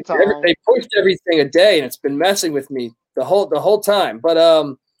 Saturday night. They pushed everything a day, and it's been messing with me the whole time. But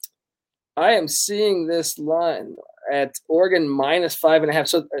I am seeing this line at Oregon minus 5.5.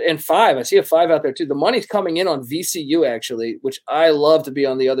 So, and 5, I see a 5 out there too. The money's coming in on VCU, actually, which I love to be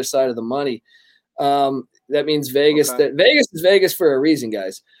on the other side of the money. That means Vegas. Okay. That Vegas is Vegas for a reason,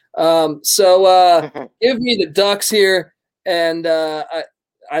 guys. So give me the Ducks here, and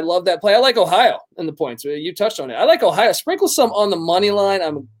I love that play. I like Ohio in the points. You touched on it. I like Ohio. Sprinkle some on the money line.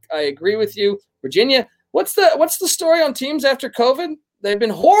 I agree with you. Virginia. What's the story on teams after COVID? They've been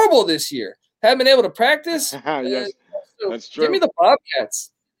horrible this year. Haven't been able to practice. Yes, that's true. Give me the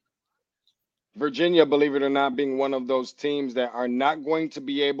Bobcats. Virginia, believe it or not, being one of those teams that are not going to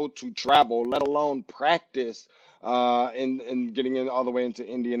be able to travel, let alone practice, in getting in all the way into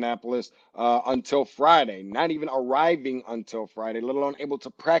Indianapolis until Friday. Not even arriving until Friday, let alone able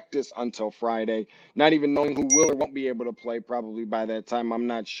to practice until Friday. Not even knowing who will or won't be able to play probably by that time. I'm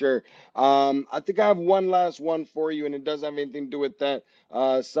not sure. I think I have one last one for you, and it doesn't have anything to do with that.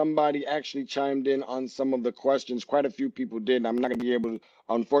 Somebody actually chimed in on some of the questions. Quite a few people did. I'm not going to be able to,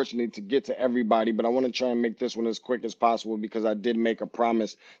 unfortunately, to get to everybody, but I want to try and make this one as quick as possible, because I did make a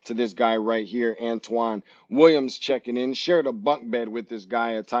promise to this guy right here, Antoine Williams, checking in. Shared a bunk bed with this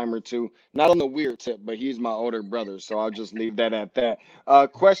guy a time or two. Not on the weird tip, but he's my older brother, so I'll just leave that at that.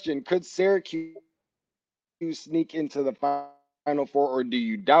 Question: could Syracuse sneak into the Final Four, or do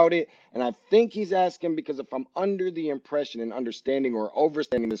you doubt it? And I think he's asking because if I'm under the impression and understanding or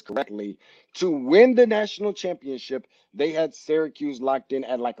overstanding this correctly, to win the national championship, they had Syracuse locked in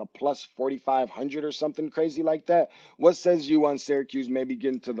at like a plus 4,500 or something crazy like that. What says you on Syracuse maybe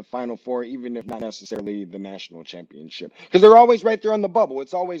getting to the Final Four, even if not necessarily the national championship? Because they're always right there on the bubble.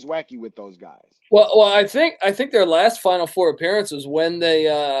 It's always wacky with those guys. Well, I think their last Final Four appearance was when they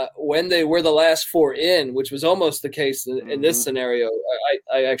were the last 4 in, which was almost the case in this scenario.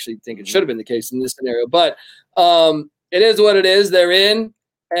 I actually think it should have been the case in this scenario, but it is what it is. They're in,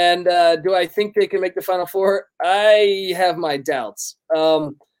 and do I think they can make the Final Four? I have my doubts.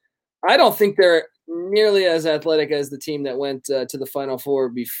 I don't think they're nearly as athletic as the team that went to the Final Four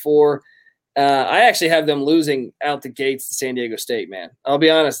before. I actually have them losing out the gates to San Diego State, man. I'll be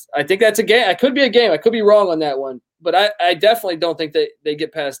honest. I think that's a game. I could be a game. I could be wrong on that one. But I definitely don't think they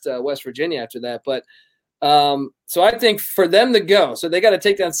get past West Virginia after that. But so I think for them to go, so they got to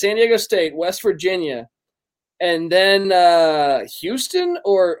take down San Diego State, West Virginia, and then Houston.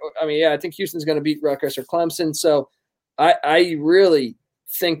 I think Houston's going to beat Rutgers or Clemson. So I really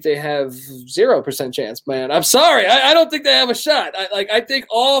think they have 0% chance, man. I'm sorry. I don't think they have a shot. I think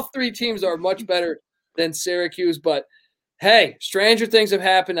all 3 teams are much better than Syracuse, but hey, stranger things have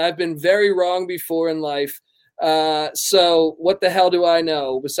happened. I've been very wrong before in life. So what the hell do I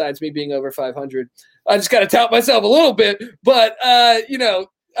know besides me being over 500? I just got to tout myself a little bit, but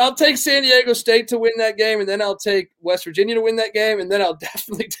I'll take San Diego State to win that game, and then I'll take West Virginia to win that game, and then I'll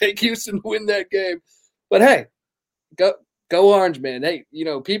definitely take Houston to win that game. But hey, go Orange, man. Hey,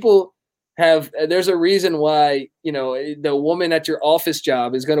 people there's a reason why, the woman at your office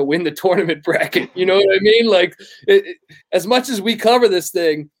job is going to win the tournament bracket. You know what I mean? Like, as much as we cover this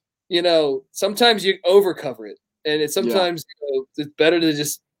thing, sometimes you overcover it, and sometimes it's better to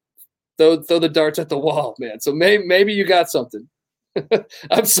just throw the darts at the wall, man. So maybe you got something.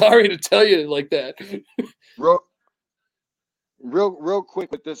 I'm sorry to tell you like that. Real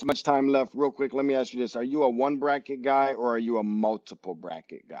quick, with this much time left, real quick, let me ask you this. Are you a one bracket guy or are you a multiple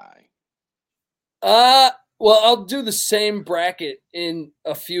bracket guy? Well, I'll do the same bracket in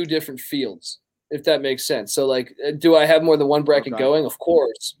a few different fields, if that makes sense. So, like, do I have more than one bracket going? Of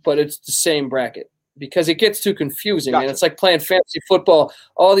course, but it's the same bracket because it gets too confusing. Gotcha. And it's like playing fantasy football.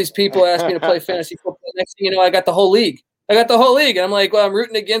 All these people ask me to play fantasy football. Next thing you know, I got the whole league. And I'm like, well, I'm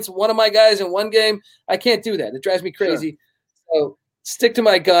rooting against one of my guys in one game. I can't do that. It drives me crazy. Sure. So stick to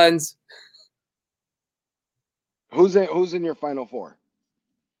my guns. Who's in your Final Four?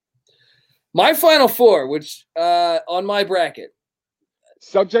 My Final Four, which on my bracket.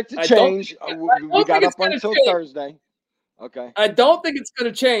 Subject to change. We got up until Thursday. Okay. I don't think it's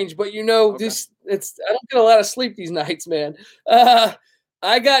going to change, but okay. I don't get a lot of sleep these nights, man.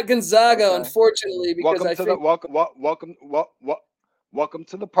 I got Gonzaga, unfortunately, because welcome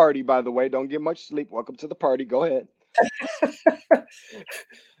to the party, by the way. Don't get much sleep. Welcome to the party. Go ahead.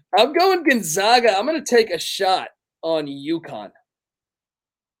 I'm going Gonzaga. I'm going to take a shot on UConn.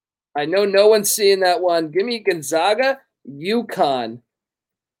 I know no one's seeing that one. Give me Gonzaga, UConn,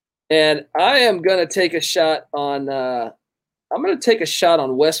 and I am going to take a shot on. I'm going to take a shot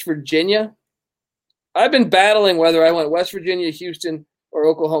on West Virginia. I've been battling whether I want West Virginia, Houston, or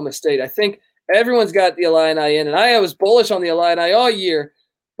Oklahoma State. I think everyone's got the Illini in, and I was bullish on the Illini all year,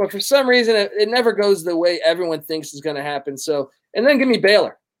 but for some reason it never goes the way everyone thinks is going to happen. So, and then give me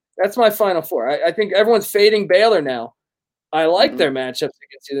Baylor. That's my Final Four. I think everyone's fading Baylor now. I like their matchups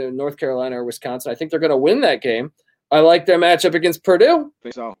against either North Carolina or Wisconsin. I think they're going to win that game. I like their matchup against Purdue. I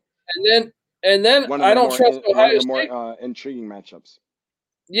think so. And then I don't trust Ohio State. One of the more intriguing matchups.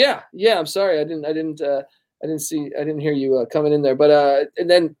 Yeah. I'm sorry. I didn't hear you coming in there, but and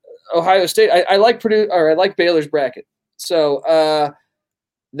then Ohio State. I like Purdue, or I like Baylor's bracket. So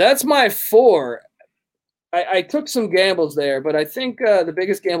that's my four. I took some gambles there, but I think the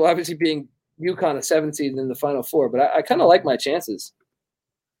biggest gamble, obviously, being UConn, a 7 seed in the Final Four. But I kind of like my chances.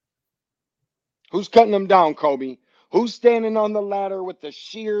 Who's cutting them down, Kobe? Who's standing on the ladder with the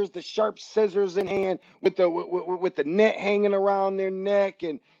shears, the sharp scissors in hand, with the net hanging around their neck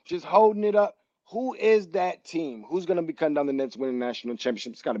and just holding it up? Who is that team? Who's going to be cutting down the nets, winning national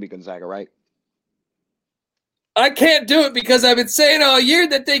championship? It's got to be Gonzaga, right? I can't do it because I've been saying all year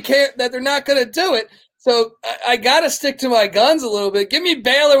that they're not going to do it. So I got to stick to my guns a little bit. Give me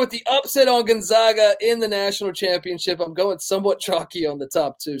Baylor with the upset on Gonzaga in the national championship. I'm going somewhat chalky on the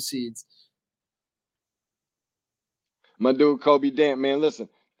top 2 seeds. My dude, Kobe Dant, man, listen,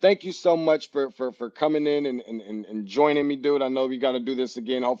 thank you so much for coming in and joining me, dude. I know we got to do this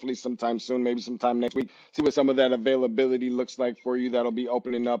again, hopefully sometime soon, maybe sometime next week. See what some of that availability looks like for you. That'll be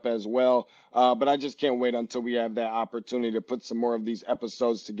opening up as well. But I just can't wait until we have that opportunity to put some more of these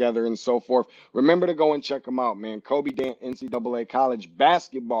episodes together and so forth. Remember to go and check them out, man. Kobe Dant, NCAA college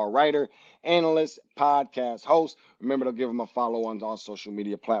basketball writer, analyst, podcast host. Remember to give him a follow on all social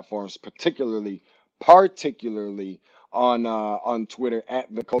media platforms, particularly on Twitter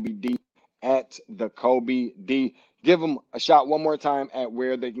at the Kobe D. Give them a shot one more time at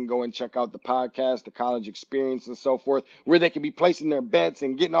where they can go and check out the podcast, the college experience and so forth, where they can be placing their bets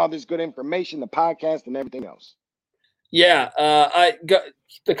and getting all this good information, the podcast and everything else. Yeah,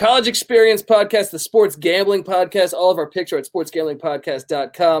 the college experience podcast, the sports gambling podcast, all of our picks are at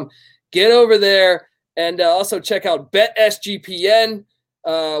sportsgamblingpodcast.com. Get over there and also check out BetSGPN.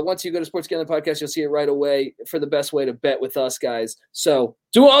 Once you go to Sports Gambling Podcast, you'll see it right away for the best way to bet with us, guys. So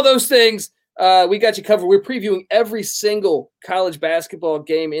do all those things. We got you covered. We're previewing every single college basketball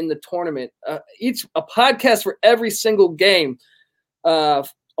game in the tournament. A podcast for every single game on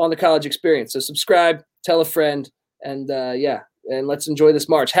the college experience. So subscribe, tell a friend, and and let's enjoy this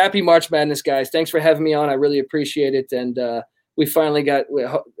March. Happy March Madness, guys. Thanks for having me on. I really appreciate it. And we finally got,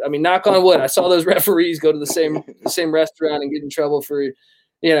 knock on wood. I saw those referees go to the same restaurant and get in trouble for,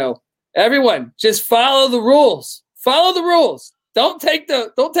 everyone just follow the rules. Follow the rules. Don't take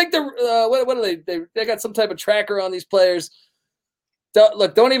the what are they got some type of tracker on these players.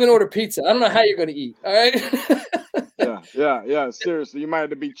 Don't even order pizza. I don't know how you're going to eat. All right. Yeah. Seriously, you might have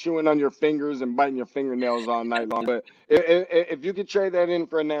to be chewing on your fingers and biting your fingernails all night long. But if you could trade that in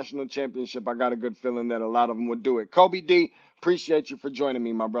for a national championship, I got a good feeling that a lot of them would do it. Kobe D, appreciate you for joining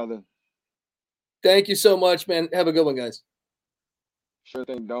me, my brother. Thank you so much, man. Have a good one, guys. Sure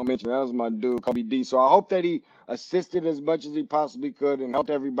thing. Don't mention that was my dude, Kobe D. So I hope that he assisted as much as he possibly could and helped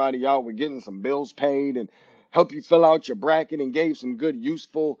everybody out with getting some bills paid and help you fill out your bracket and gave some good,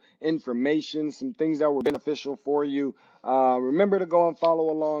 useful information, some things that were beneficial for you. Remember to go and follow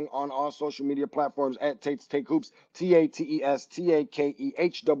along on all social media platforms at Tate's Take Hoops,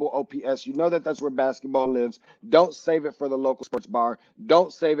 TATESTAKEHOOPS. You know that's where basketball lives. Don't save it for the local sports bar.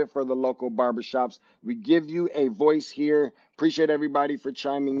 Don't save it for the local barbershops. We give you a voice here. Appreciate everybody for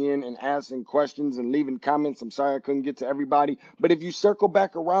chiming in and asking questions and leaving comments. I'm sorry I couldn't get to everybody. But if you circle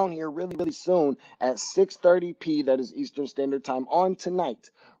back around here really, really soon at 6:30 p, that is Eastern Standard Time on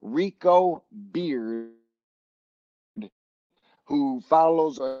tonight, Rico Beard, who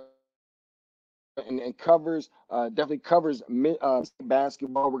follows and covers definitely covers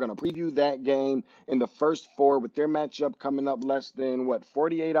basketball. We're going to preview that game in the first four with their matchup coming up less than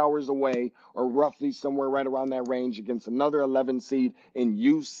 48 hours away, or roughly somewhere right around that range, against another 11 seed in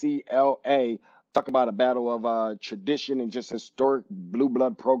UCLA. Talk about a battle of tradition and just historic blue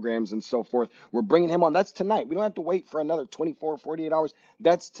blood programs and so forth. We're bringing him on. That's tonight. We don't have to wait for another 24, 48 hours.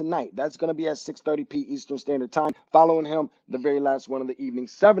 That's tonight. That's going to be at 6:30 p Eastern Standard Time. Following him, the very last one of the evening,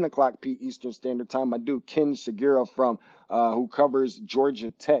 7 o'clock p Eastern Standard Time, my dude Ken Segura from who covers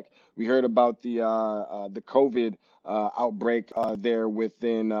Georgia Tech. We heard about the COVID outbreak there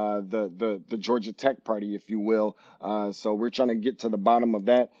within the Georgia Tech party, if you will. So we're trying to get to the bottom of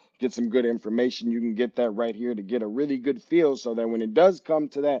that, get some good information. You can get that right here to get a really good feel, so that when it does come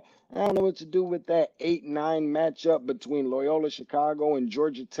to that, I don't know what to do with that 8-9 matchup between Loyola Chicago and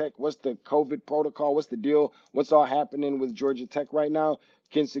Georgia Tech. What's the COVID protocol? What's the deal? What's all happening with Georgia Tech right now?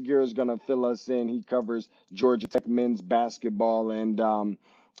 Ken Segura is going to fill us in. He covers Georgia Tech men's basketball and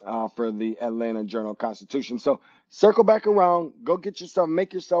for the Atlanta Journal-Constitution. So circle back around. Go get yourself,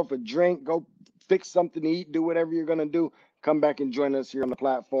 make yourself a drink. Go fix something to eat. Do whatever you're going to do. Come back and join us here on the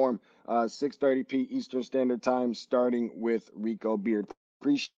platform, 6:30 p Eastern Standard Time, starting with Rico Beard.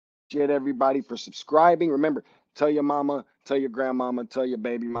 Appreciate everybody for subscribing. Remember, tell your mama, tell your grandmama, tell your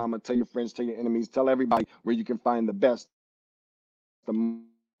baby mama, tell your friends, tell your enemies, tell everybody where you can find the best, the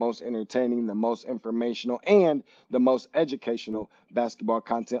most entertaining, the most informational, and the most educational basketball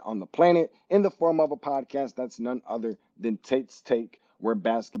content on the planet in the form of a podcast. That's none other than Tate's Take, where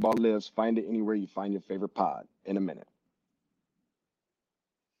basketball lives. Find it anywhere you find your favorite pod. In a minute.